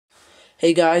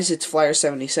Hey guys, it's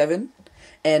Flyer77,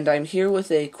 and I'm here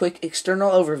with a quick external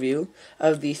overview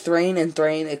of the Thrane and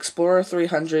Thrane Explorer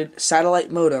 300 satellite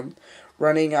modem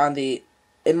running on the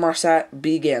Inmarsat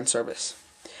B-GAN service.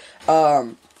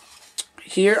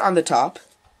 Here on the top,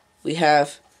 we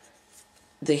have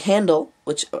the handle,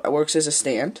 which works as a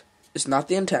stand. It's not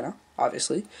the antenna,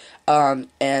 obviously, and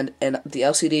the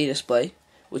LCD display,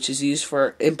 which is used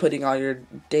for inputting all your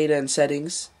data and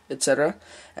settings, etc.,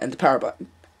 and the power button.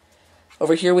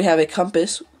 Over here we have a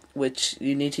compass, which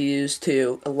you need to use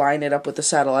to line it up with the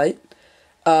satellite.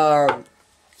 On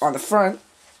the front,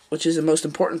 which is the most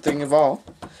important thing of all,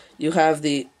 you have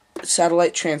the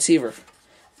satellite transceiver.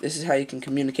 This is how you can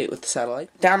communicate with the satellite.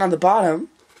 Down on the bottom,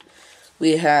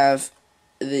 we have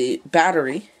the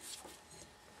battery.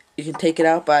 You can take it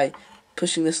out by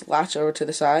pushing this latch over to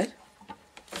the side,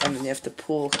 and then you have to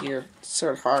pull here. It's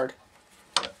sort of hard.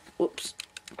 Whoops.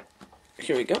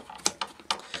 Here we go.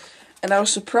 And I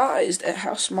was surprised at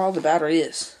how small the battery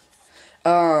is.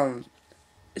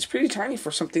 It's pretty tiny for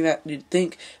something that you'd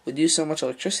think would use so much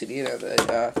electricity, you know,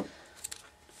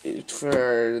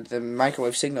 for the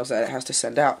microwave signals that it has to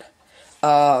send out.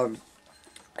 And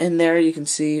there you can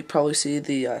probably see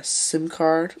the SIM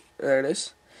card. There it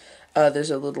is. There's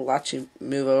a little latch you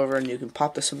move over and you can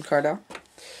pop the SIM card out.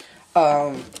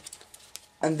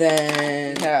 And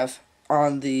then you have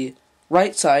on the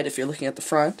right side, if you're looking at the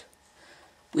front,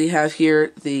 we have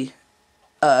here the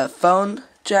phone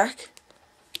jack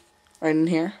right in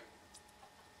here.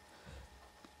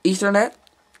 Ethernet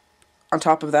on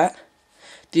top of that.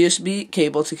 The USB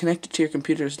cable to connect it to your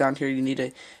computer is down here. You need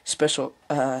a special,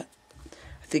 I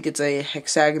think it's a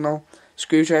hexagonal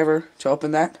screwdriver to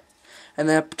open that. And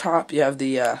then up top you have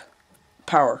the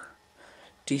power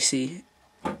DC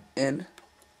in.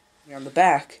 On the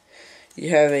back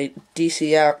you have a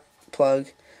DC out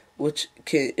plug, which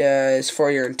is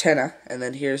for your antenna, and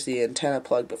then here's the antenna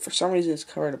plug, but for some reason it's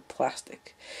covered in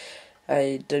plastic.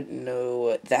 I don't know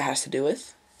what that has to do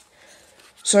with.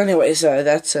 So anyways,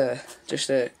 that's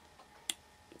just a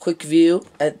quick view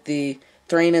at the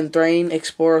Thrane and Thrane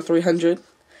Explorer 300,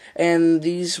 and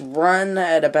these run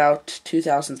at about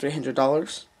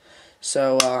 $2,300.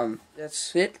 So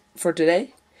that's it for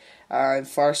today. I'm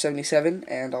Flyer77,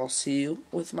 and I'll see you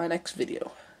with my next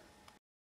video.